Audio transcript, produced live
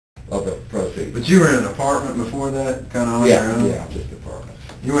of the proceeds. But you were in an apartment before that, kind of on your own? Yeah, just apartment.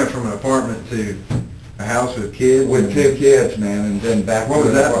 You went from an apartment to a house with kids? With 2 kids, man, and then back to What was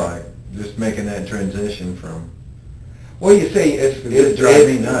an that apartment. like, just making that transition from... Well, you see, It drives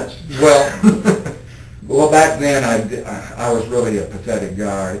me nuts. Well, back then I was really a pathetic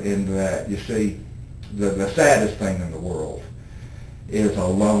guy in that, you see, the saddest thing in the world is a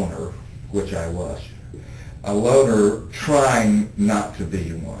loner, which I was. A loner trying not to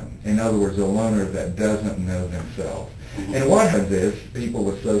be one. In other words, a loner that doesn't know themselves. And what happens is people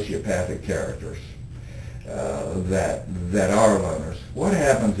with sociopathic characters that are loners, what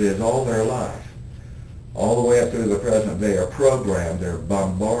happens is all their life, all the way up through the present, they are programmed, they're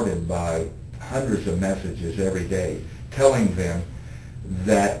bombarded by hundreds of messages every day telling them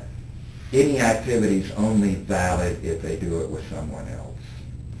that any activity is only valid if they do it with someone else.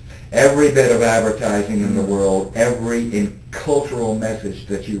 Every bit of advertising in the world, every cultural message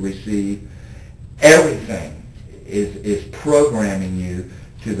that you receive, everything is programming you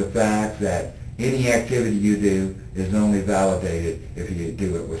to the fact that any activity you do is only validated if you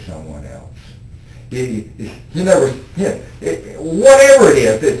do it with someone else. You never, whatever it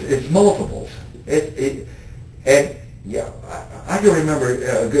is, it's multiples. And yeah, I can remember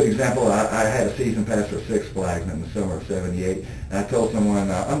a good example. I had a season pass for Six Flags in the summer of '78, and I told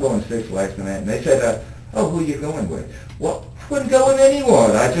someone, I'm going to Six Flags tonight, and they said, oh, who are you going with? Well, I wouldn't go with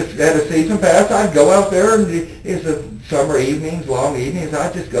anyone. I just had a season pass. I'd go out there, and it's a summer evenings, long evenings.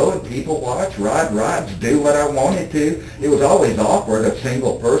 I'd just go and people watch, ride rides, do what I wanted to. It was always awkward, a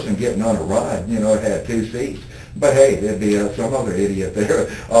single person getting on a ride. You know, it had 2 seats. But hey, there'd be some other idiot there.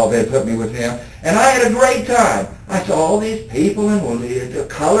 Oh, they'd put me with him. And I had a great time. I saw all these people and the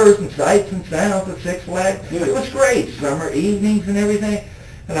colors and sights and sounds of Six Flags. It was great. Summer evenings and everything.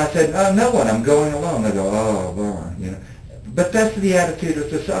 And I said, no one, I'm going alone. They go, oh, bummer, you know. But that's the attitude of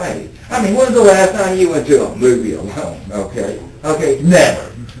society. I mean, when's the last time you went to a movie alone? Okay? Okay,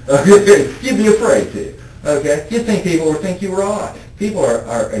 never. Okay? You'd be afraid to. Okay? You'd think people would think you were odd. People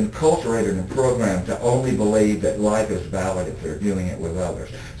are enculturated and programmed to only believe that life is valid if they're doing it with others.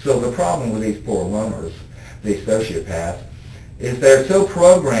 So the problem with these poor loners, these sociopaths, is they're so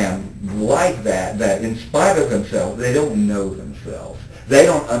programmed like that in spite of themselves, they don't know themselves. They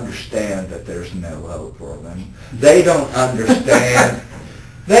don't understand that there's no hope for them. They don't understand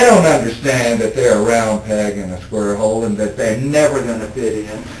that they're a round peg in a square hole and that they're never going to fit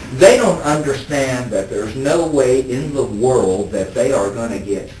in. They don't understand that there's no way in the world that they are going to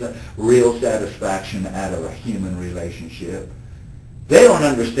get real satisfaction out of a human relationship. They don't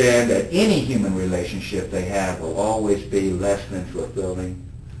understand that any human relationship they have will always be less than fulfilling.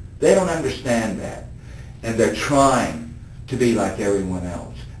 They don't understand that. And they're trying to be like everyone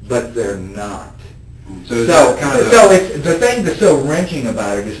else, but they're not. So it's, the thing that's so wrenching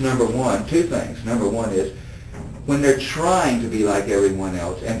about it is, number one, 2 things. Number one is, when they're trying to be like everyone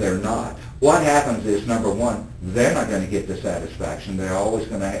else and they're not, what happens is, number one, they're not going to get the satisfaction. They're always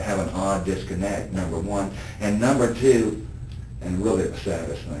going to have an odd disconnect, number one. And number 2, and really the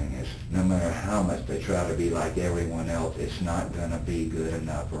saddest thing is, no matter how much they try to be like everyone else, it's not going to be good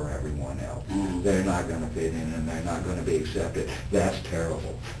enough for everyone else. They're not going to fit in and they're not going to be accepted. That's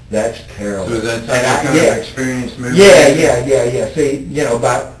terrible. That's terrible. So that's kind of experience moving? Yeah. See, you know,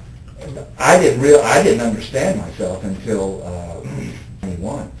 but I didn't understand myself until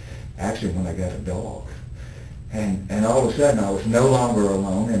 21, actually, when I got a dog. And all of a sudden I was no longer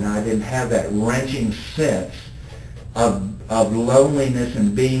alone, and I didn't have that wrenching sense of loneliness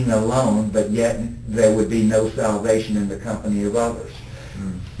and being alone, but yet there would be no salvation in the company of others.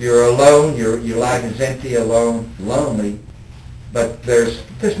 You're alone, your life is empty, alone, lonely, but there's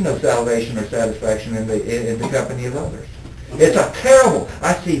no salvation or satisfaction in the company of others. It's a terrible,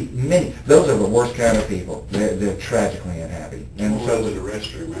 I see many, those are the worst kind of people. They're tragically unhappy. And so to the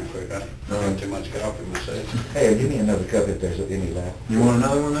restroom real quick. I don't have too much coffee myself. Hey, give me another cup if there's any left. You want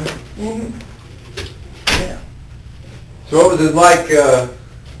another one there? Mm-hmm. Yeah. So what was it like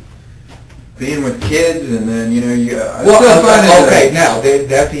being with kids, and then, you know, now,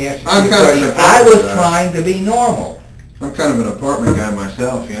 that's the answer to I'm your kind question. of I was trying to be normal. I'm kind of an apartment guy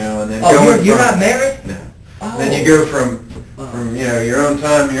myself, you know, and then you're not married? No. Oh. Then you go from you know, your own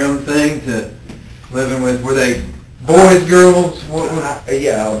time, your own thing, to living with, were they boys, girls?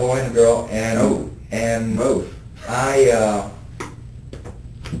 Yeah, a boy and a girl, and both. I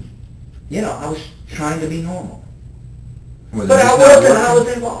was trying to be normal. But I wasn't. I was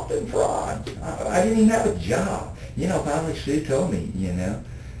involved in fraud. I didn't even have a job. You know, finally Sue told me, you know,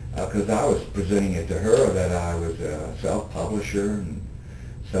 because I was presenting it to her that I was a self-publisher and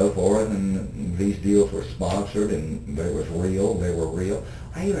so forth, and these deals were sponsored, and they were real.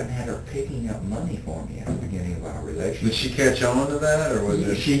 I even had her picking up money for me at the beginning of our relationship. Did she catch on to that, or was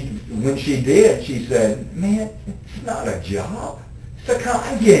it? When she did, she said, "Man, it's not a job. It's a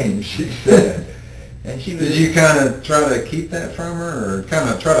con game," she said. And she was. Did you kind of try to keep that from her, or kind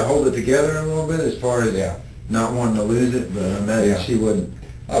of try to hold it together a little bit, as far as not wanting to lose it? But I imagine she wouldn't.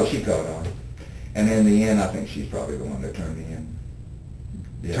 Oh, she caught on. And in the end, I think she's probably the one that turned me in.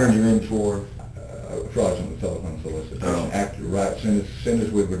 Yeah. Turned you in for? Fraudulent telephone solicitation. Oh. After, right, soon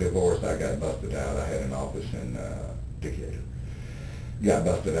as we were divorced, I got busted out. I had an office in Decatur. Got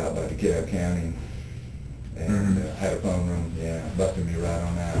busted out by DeKalb County, and had a phone room. Yeah, busted me right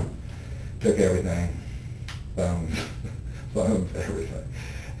on out. Took everything, phones, everything.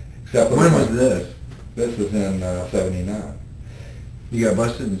 Except for When was this? This was in '79. You got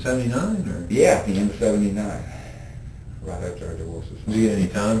busted in '79, or? Yeah, at the end of '79. Right after our divorce. Did you get any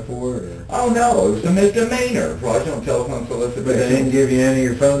time for it, or? Oh no, it was a misdemeanor, fraudulent telephone solicitation. But they didn't give you any of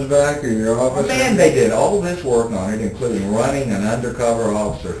your phones back, or your office? Oh, man, they did all this work on it, including running an undercover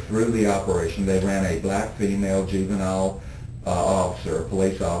officer through the operation. They ran a black female juvenile officer,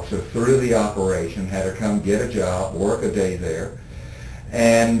 police officer, through the operation, had her come get a job, work a day there.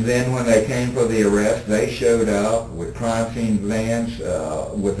 And then when they came for the arrest, they showed up with crime scene vans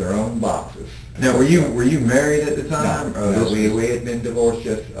with their own boxes. Now, were you married at the time? No, we had been divorced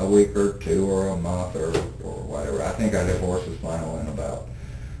just a week or two or a month or whatever. I think our divorce was final in about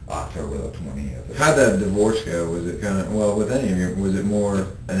October the 20th. How'd that divorce go? Was it kind of, well, with any of you, was it more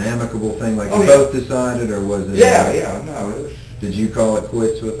an amicable thing, like you yeah. both decided, or was it? Yeah, no, it was. Did you call it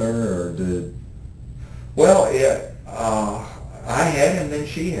quits with her, or did? Well, yeah, I had, and then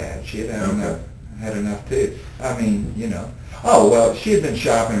she had. She had enough too. I mean, you know. Oh, well, she had been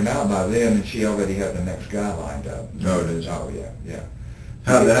shopping him out by then, and she already had the next guy lined up. Oh, did she? Oh, yeah.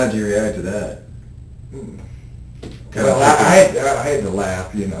 How'd you react to that? Well, I had to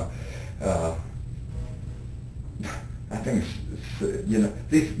laugh, you know. I think, you know,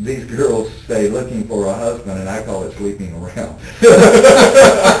 these girls stay looking for a husband, and I call it sleeping around.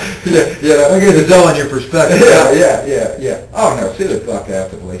 Yeah, I guess it's all in your perspective. Yeah. Oh, no, she had fucked half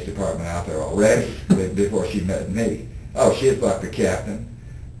the police department out there already before she met me. Oh, she had fucked the captain.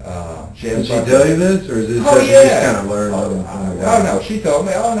 Did she tell you this, or is this oh, you yeah. just kind of learned on the way? Oh, no, she told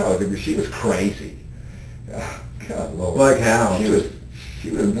me. Oh, no, she was crazy. God, Lord. Like how? She was,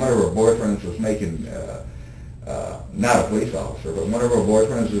 one of her boyfriends was making, not a police officer, but one of her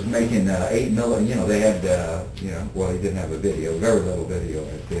boyfriends was making 8mm, you know, they had, you know, well, he didn't have a video, very little video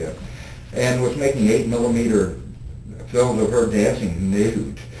at that, and was making 8mm films of her dancing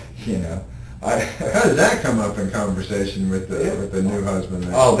nude, you know. How does that come up in conversation with the new husband?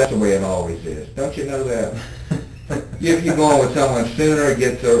 There? Oh, that's the way it always is. Don't you know that? If you're going with someone sooner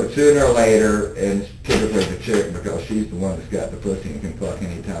or later, and it's typically the chick because she's the one that's got the pussy and can fuck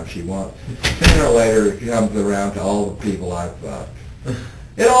anytime she wants. Sooner or later, it comes around to all the people I've fucked.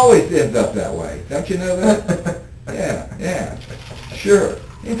 It always ends up that way. Don't you know that? Yeah, sure.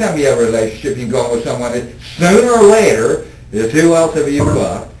 Anytime you have a relationship, you can go with someone that sooner or later is who else have you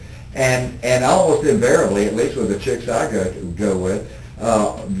fucked. And almost invariably, at least with the chicks I go with,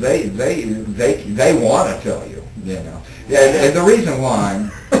 they want to tell you, you know. And the reason why,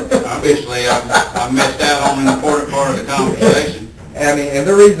 obviously, I missed out on an important part of the conversation. I mean, and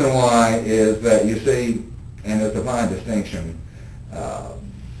the reason why is that you see, and there's a fine distinction,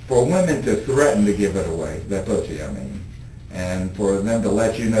 for women to threaten to give it away, that pussy, I mean, and for them to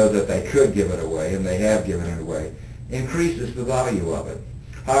let you know that they could give it away, and they have given it away, increases the value of it.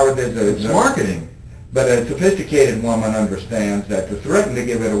 However, it's marketing. But a sophisticated woman understands that to threaten to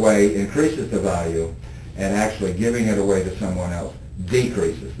give it away increases the value, and actually giving it away to someone else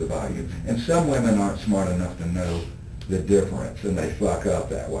decreases the value. And some women aren't smart enough to know the difference, and they fuck up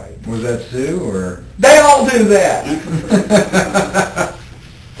that way. Was that Sue, or? They all do that.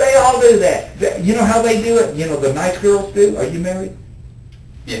 They all do that. You know how they do it? You know, the nice girls do. Are you married?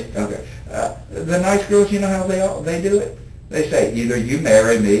 Yeah. Okay. The nice girls, you know how they do it? They say, either you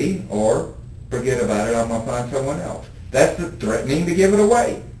marry me or forget about it, I'm going to find someone else. That's the threatening to give it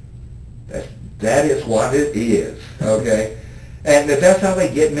away. That is what it is, okay? And that's how they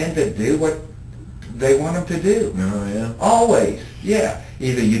get men to do what they want them to do. Oh, yeah. Always, yeah.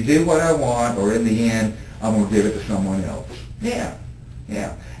 Either you do what I want, or in the end, I'm going to give it to someone else. Yeah.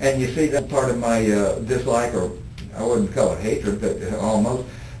 And you see, that's part of my dislike, or I wouldn't call it hatred, but almost,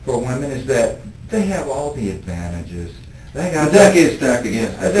 for women, is that they have all the advantages. The deck is stacked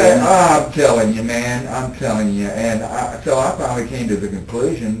against them. I'm telling you, man. I'm telling you. And so I finally came to the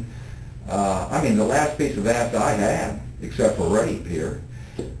conclusion, I mean, the last piece of ass I had, except for rape here,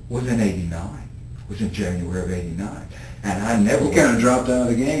 was in '89. Was in January of '89. And I never... You kind of dropped out of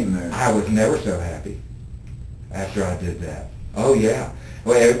the game there. I was never so happy after I did that. Oh, yeah.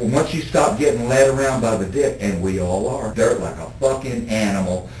 Well, once you stop getting led around by the dick, and we all are, dirt like a fucking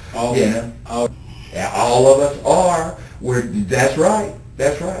animal, you know. Yeah, all of us are. That's right.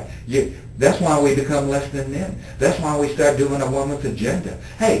 That's right. That's why we become less than men. That's why we start doing a woman's agenda.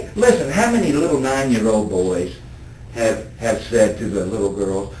 Hey, listen, how many little 9-year-old boys have said to the little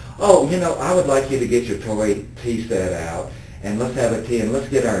girls, oh, you know, I would like you to get your toy tea set out, and let's have a tea, and let's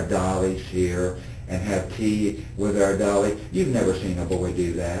get our dollies here, and have tea with our dolly. You've never seen a boy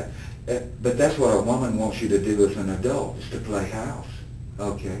do that. But that's what a woman wants you to do as an adult, is to play house,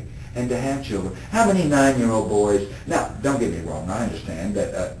 okay, and to have children. How many 9-year-old boys, now, don't get me wrong, I understand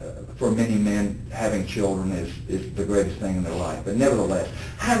that for many men, having children is the greatest thing in their life. But nevertheless,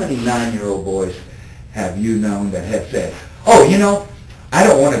 how many 9-year-old boys have you known that have said, oh, you know, I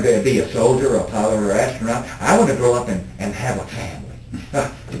don't want to be a soldier, a pilot, or an astronaut. I want to grow up and have a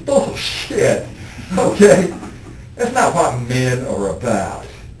family. Bullshit. Okay? That's not what men are about.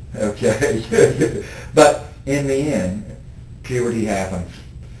 Okay? But in the end, puberty happens.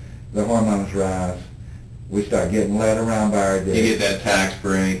 The hormones rise. We start getting led around by our dick. You get that tax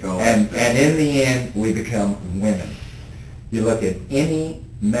break. And in the end, we become women. You look at any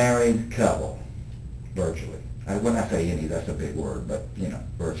married couple, virtually. When I say any, that's a big word, but, you know,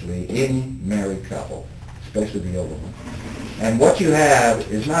 virtually any married couple, especially the older one. And what you have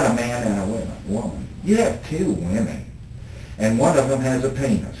is not a man and a woman. You have two women, and one of them has a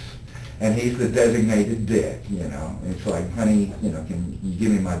penis, and he's the designated dick, you know. It's like, honey, you know, can you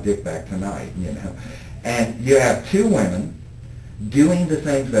give me my dick back tonight, you know. And you have two women doing the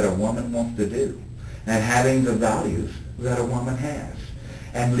things that a woman wants to do, and having the values that a woman has,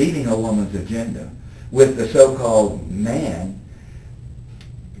 and leading a woman's agenda, with the so-called man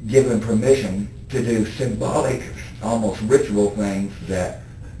given permission to do symbolic, almost ritual things that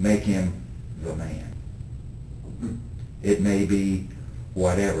make him the man. It may be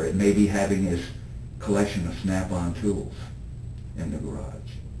whatever. It may be having his collection of Snap-on tools in the garage.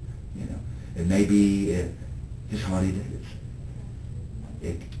 You know, it may be his Harley Davidson.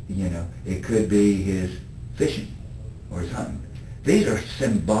 It could be his fishing or his hunting. These are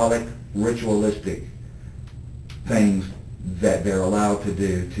symbolic, ritualistic things that they're allowed to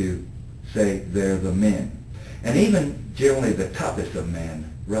do to say they're the men. And even generally the toughest of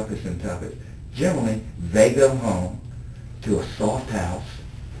men, roughest and toughest, generally they go home to a soft house,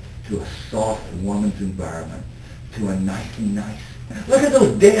 to a soft woman's environment, to a nice. Look at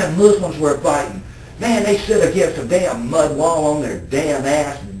those damn Muslims we're fighting. Man, they sit against a damn mud wall on their damn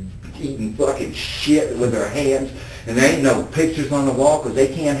ass, eating fucking shit with their hands, and there ain't no pictures on the wall because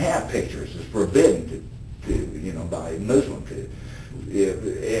they can't have pictures. It's forbidden to by Muslim to.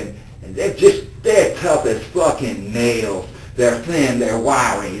 And they're tough as fucking nails. They're thin, they're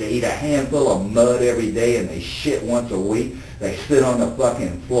wiry. They eat a handful of mud every day and they shit once a week. They sit on the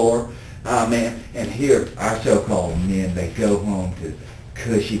fucking floor. Oh man, and here, our so-called men, they go home to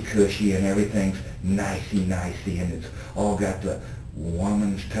cushy and everything's nicey and it's all got the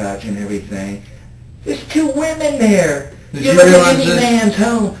woman's touch and everything. There's two women there. You look at any man's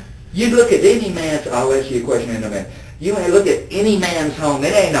home. You look at any man's, I'll ask you a question in a minute. You look at any man's home.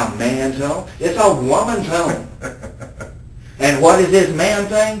 It ain't a man's home. It's a woman's home. And what is this man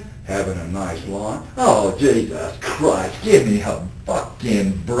thing? Having a nice lawn. Oh, Jesus Christ, give me a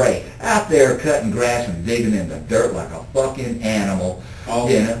fucking break. Out there cutting grass and digging in the dirt like a fucking animal. All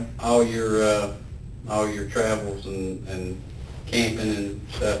your travels and camping and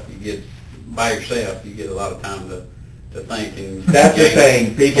stuff, you get by yourself. You get a lot of time to think and that's the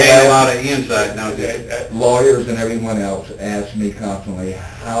thing. People gain a lot of insight. Now, lawyers and everyone else ask me constantly,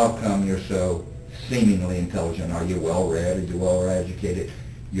 how come you're so seemingly intelligent? Are you well-read? Are you well-educated?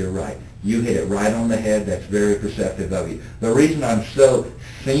 You're right. You hit it right on the head. That's very perceptive of you. The reason I'm so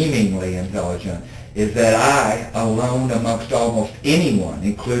seemingly intelligent is that I, alone amongst almost anyone,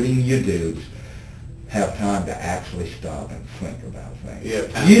 including you dudes, have time to actually stop and think about things.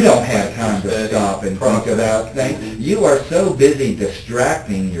 You don't have time to stop and think about things. You are so busy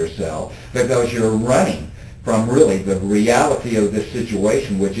distracting yourself because you're running from really the reality of this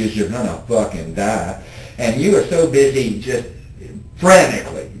situation, which is you're going to fucking die. And you are so busy just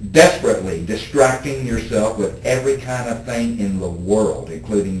frantically, desperately distracting yourself with every kind of thing in the world,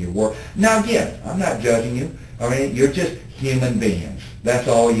 including your work. Now again, I'm not judging you. I mean, you're just human beings. That's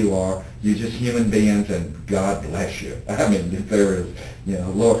all you are. You're just human beings, and God bless you. I mean, if there is,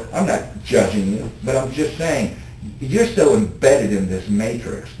 Lord, I'm not judging you, but I'm just saying, you're so embedded in this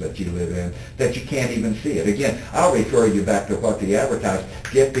matrix that you live in that you can't even see it. Again, I'll refer you back to what they advertise.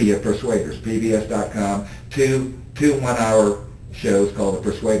 Get the Persuaders, pbs.com, 2 2 one-hour shows called The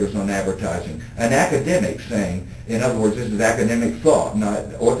Persuaders on Advertising. An academic saying, in other words, this is academic thought, not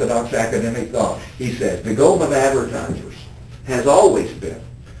orthodox academic thought. He says, the goal of advertisers has always been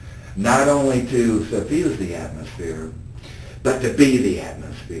not only to suffuse the atmosphere, but to be the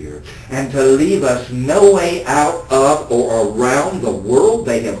atmosphere, and to leave us no way out of or around the world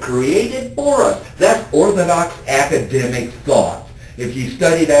they have created for us. That's orthodox academic thought. If you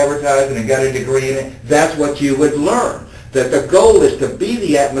studied advertising and got a degree in it, that's what you would learn. That the goal is to be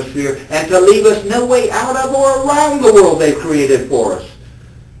the atmosphere and to leave us no way out of or around the world they've created for us.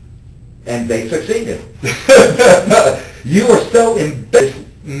 And they succeeded. You are so embedded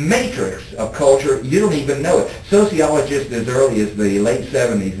matrix of culture, you don't even know it. Sociologists as early as the late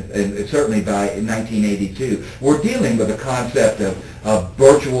 70s, and certainly by 1982, were dealing with the concept of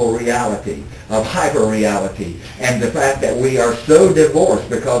virtual reality, of hyper-reality, and the fact that we are so divorced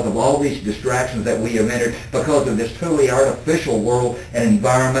because of all these distractions that we have entered, because of this totally artificial world and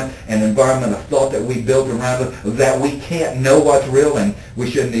environment of thought that we built around us, that we can't know what's real, and we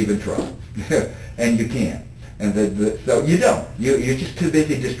shouldn't even try. And you can't. And so you don't. You're just too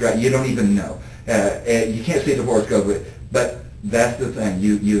busy distracted. You don't even know. And you can't see the forest go with it. But that's the thing.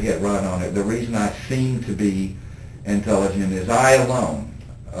 You hit right on it. The reason I seem to be intelligent is I alone,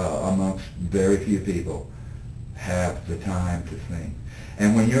 amongst very few people, have the time to think.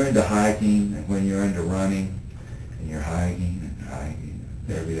 And when you're into hiking, and when you're into running, and you're hiking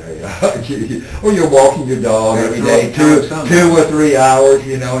every day, or you're walking your dog every day, 2 or 3 hours,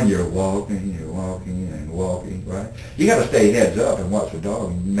 and you're walking, right? You got to stay heads up and watch the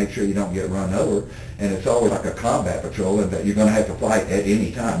dog and make sure you don't get run over. And it's always like a combat patrol, and that you're going to have to fight at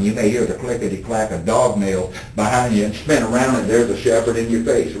any time. You may hear the clickety-clack of dog nails behind you and spin around, and there's a shepherd in your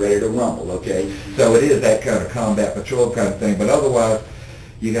face ready to rumble, okay? So it is that kind of combat patrol kind of thing. But otherwise,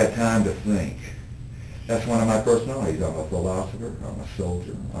 you got time to think. That's one of my personalities. I'm a philosopher, I'm a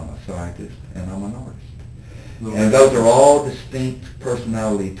soldier, I'm a scientist, and I'm an artist. And those are all distinct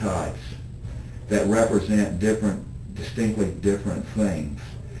personality types that represent distinctly different things.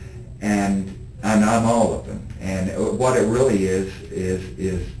 And I'm all of them. And what it really is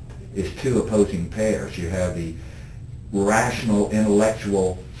two opposing pairs. You have the rational,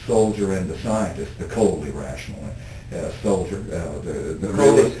 intellectual soldier and the scientist, the coldly rational soldier,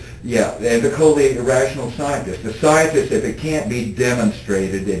 the coldly irrational scientist. The scientist, if it can't be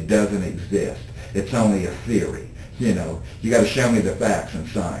demonstrated, it doesn't exist. It's only a theory. You got to show me the facts in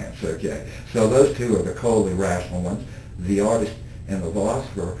science, okay? So those two are the coldly rational ones. The artist and the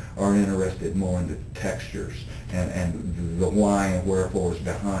philosopher are interested more in the textures and the why and wherefores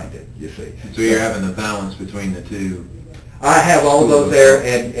behind it, you see. So you're having the balance between the two. I have all those there,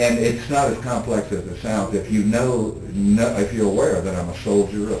 and it's not as complex as it sounds. If you if you're aware that I'm a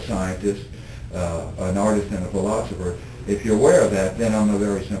soldier, a scientist, an artist, and a philosopher, if you're aware of that, then I'm a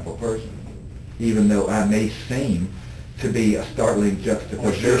very simple person. Even though I may seem to be a startling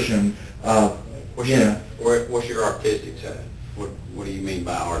juxtaposition of, What's your artistic side? What do you mean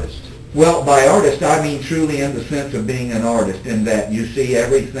by artist? Well, by artist, I mean truly in the sense of being an artist, in that you see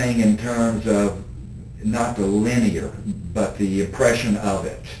everything in terms of not the linear, but the impression of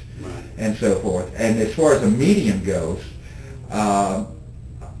it, right, and so forth. And as far as the medium goes, I'm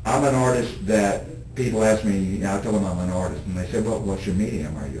an artist that people ask me, I tell them I'm an artist, and they say, well, what's your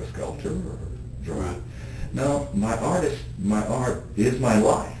medium? Are you a sculptor or a drawer? Right. No, my art is my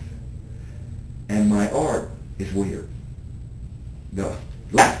life, and my art is weird. Go.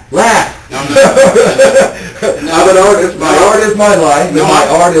 Laugh! No. I'm an artist. My art is my life, and my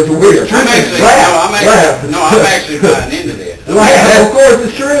art is weird. I'm actually buying into this. Laugh. Of course,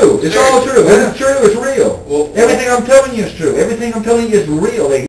 it's true. It's all true. It's true. It's real. Everything I'm telling you is true. Everything I'm telling you is real.